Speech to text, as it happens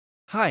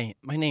Hi,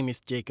 my name is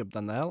Jacob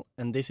Danell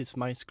and this is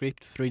my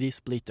script 3D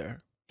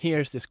splitter.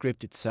 Here's the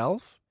script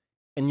itself,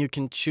 and you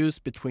can choose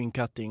between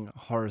cutting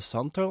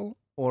horizontal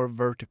or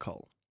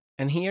vertical.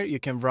 And here you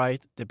can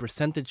write the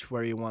percentage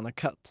where you want to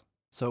cut.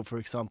 So for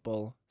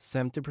example,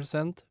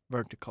 70%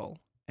 vertical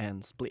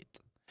and split.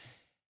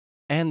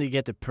 And you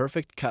get a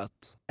perfect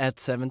cut at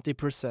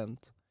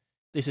 70%.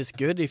 This is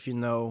good if you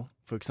know,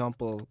 for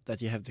example,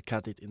 that you have to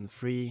cut it in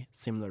 3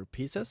 similar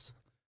pieces.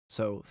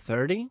 So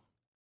 30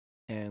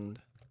 and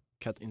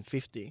cut in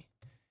 50,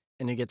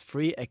 and you get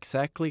 3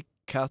 exactly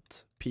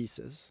cut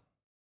pieces.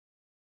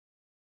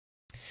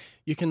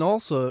 You can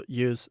also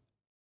use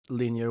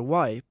linear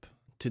wipe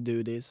to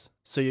do this,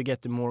 so you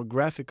get a more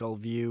graphical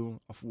view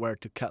of where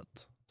to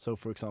cut. So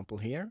for example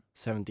here,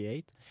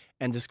 78,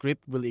 and the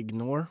script will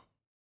ignore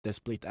the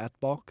split at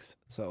box,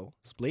 so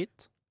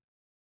split,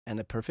 and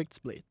a perfect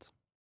split.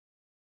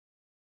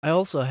 I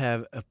also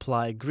have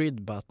apply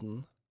grid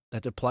button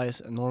that applies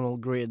a normal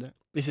grid.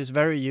 This is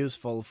very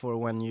useful for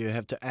when you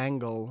have to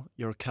angle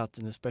your cut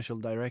in a special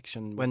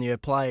direction when you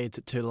apply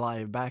it to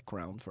live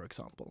background, for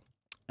example.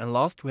 And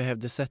last we have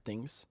the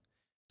settings.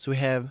 So we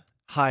have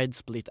hide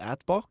split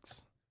at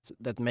box, so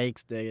that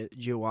makes the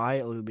UI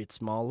a little bit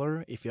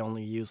smaller if you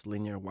only use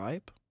linear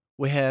wipe.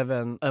 We have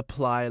an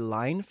apply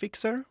line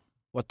fixer.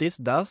 What this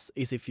does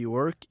is if you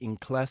work in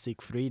classic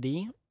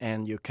 3D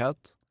and you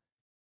cut,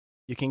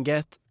 you can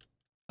get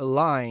a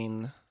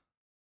line,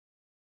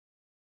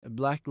 a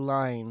black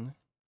line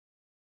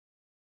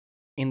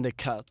in the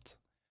cut.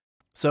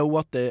 So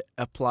what the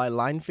apply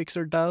line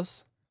fixer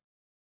does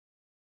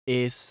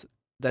is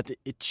that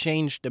it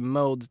changed the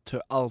mode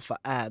to alpha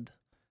add,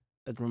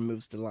 that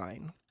removes the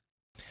line.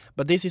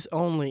 But this is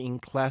only in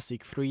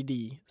classic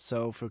 3D.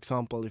 So for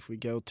example, if we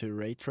go to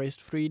ray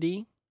traced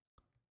 3D,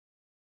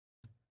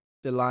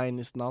 the line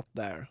is not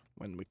there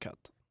when we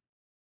cut.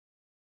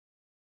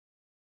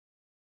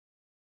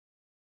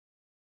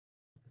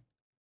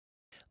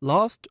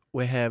 Last,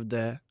 we have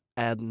the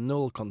add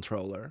null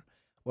controller.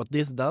 What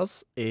this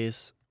does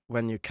is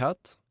when you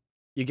cut,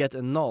 you get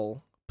a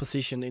null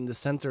positioned in the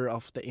center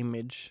of the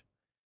image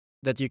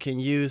that you can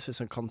use as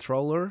a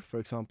controller. For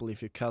example,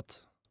 if you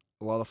cut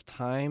a lot of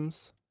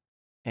times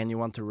and you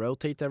want to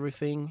rotate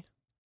everything,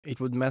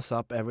 it would mess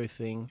up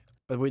everything.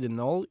 But with a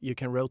null, you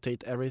can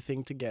rotate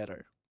everything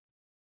together.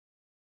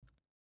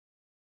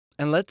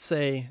 And let's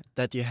say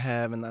that you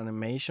have an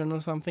animation or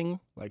something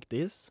like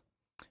this,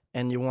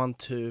 and you want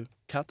to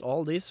cut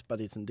all this, but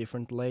it's in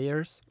different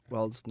layers.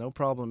 Well, it's no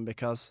problem,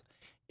 because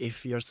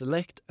if you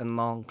select a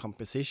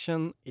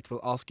non-composition, it will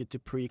ask you to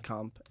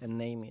pre-comp and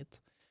name it.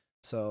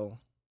 So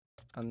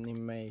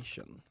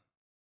animation,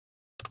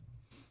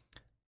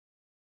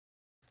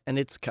 and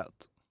it's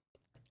cut,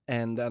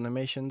 and the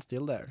animation is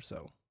still there.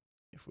 So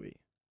if we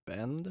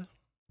bend,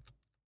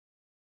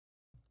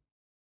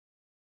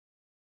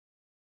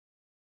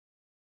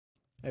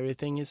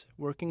 everything is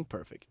working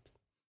perfect.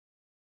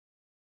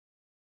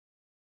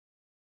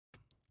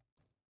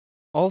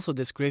 Also,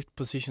 the script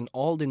position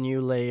all the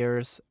new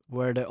layers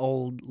where the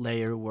old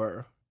layer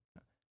were,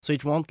 so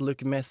it won't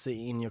look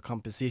messy in your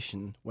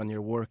composition when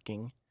you're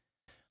working.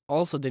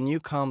 Also, the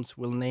new comps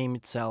will name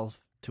itself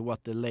to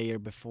what the layer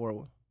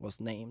before was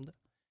named.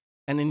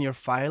 And in your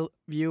file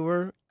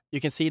viewer,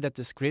 you can see that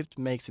the script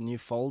makes a new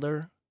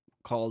folder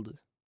called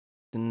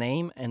the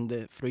name and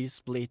the 3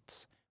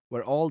 splits,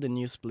 where all the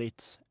new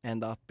splits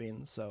end up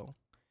in. So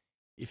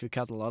if you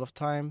cut a lot of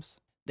times,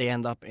 they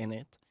end up in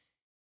it.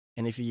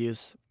 And if you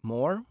use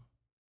more,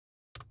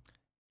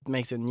 it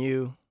makes a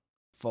new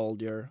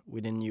folder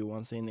with the new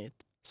ones in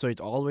it. So it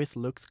always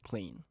looks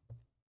clean.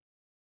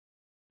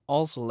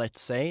 Also, let's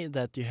say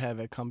that you have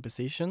a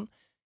composition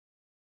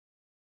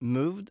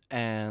moved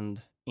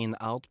and in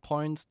out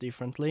points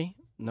differently.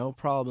 No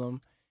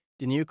problem.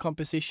 The new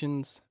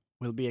compositions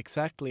will be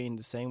exactly in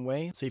the same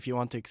way. So if you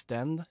want to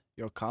extend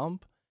your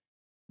comp,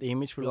 the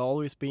image will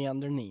always be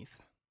underneath.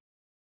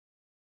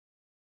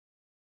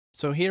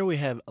 So here we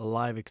have a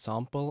live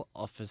example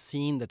of a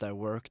scene that I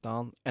worked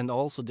on, and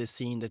also the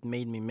scene that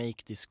made me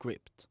make this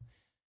script.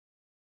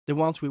 The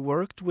ones we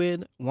worked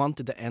with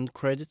wanted the end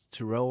credits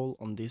to roll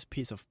on this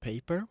piece of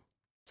paper.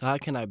 So how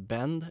can I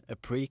bend a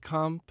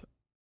pre-comp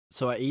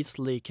so I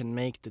easily can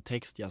make the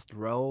text just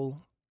roll?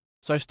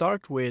 So I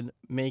start with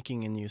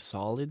making a new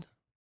solid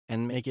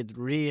and make it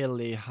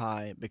really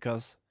high,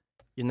 because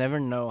you never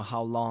know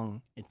how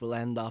long it will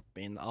end up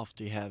in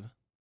after you have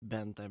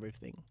bent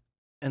everything.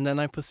 And then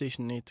I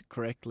position it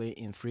correctly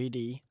in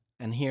 3D,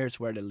 and here's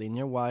where the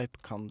linear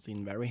wipe comes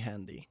in very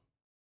handy.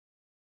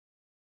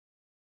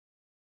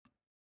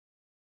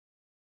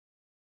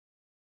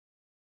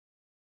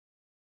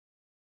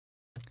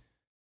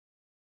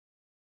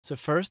 So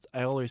first,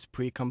 I always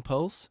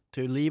pre-compose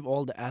to leave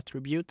all the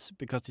attributes,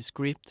 because the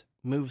script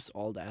moves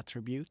all the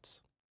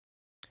attributes.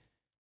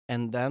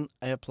 And then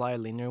I apply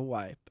linear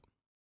wipe.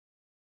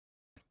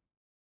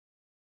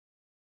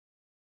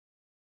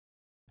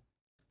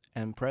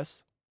 And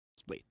press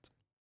split.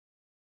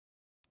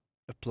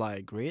 Apply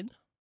grid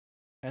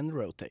and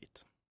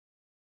rotate.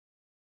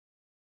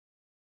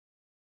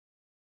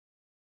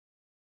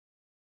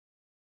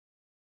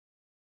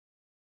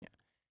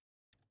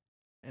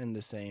 And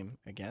the same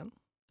again.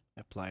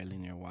 Apply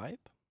linear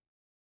wipe.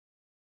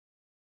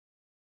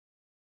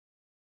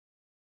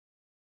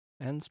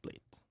 And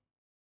split.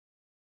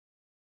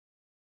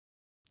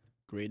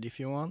 Grid if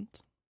you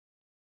want.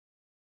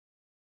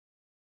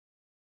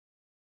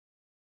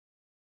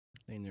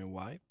 Linear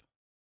wipe.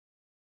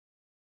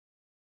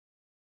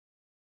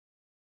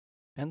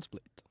 And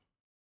split.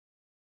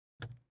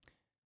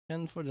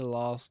 And for the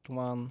last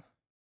one,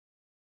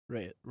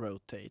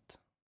 rotate.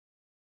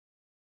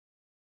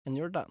 And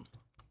you're done.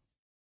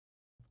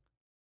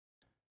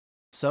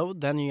 So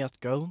then you just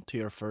go to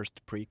your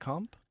first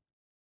pre-comp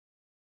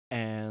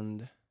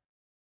and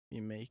we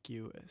make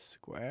you a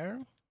square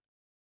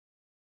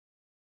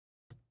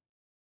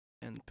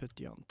and put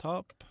you on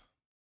top.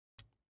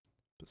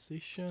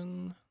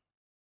 Position.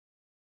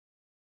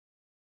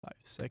 5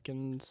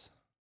 seconds.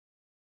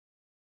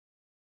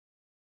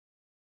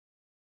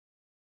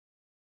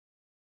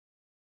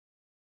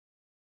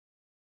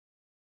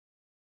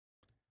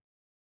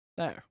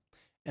 There.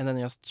 And then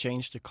just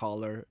change the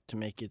color to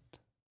make it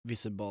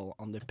visible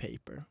on the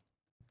paper.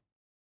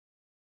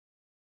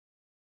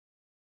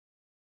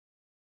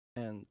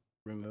 And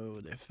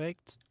remove the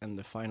effects and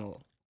the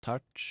final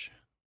touch.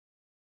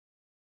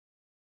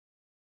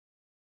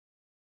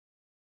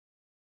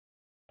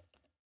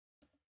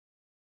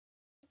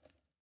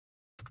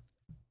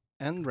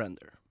 And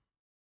render.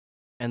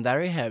 And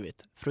there you have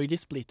it, 3D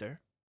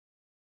Splitter.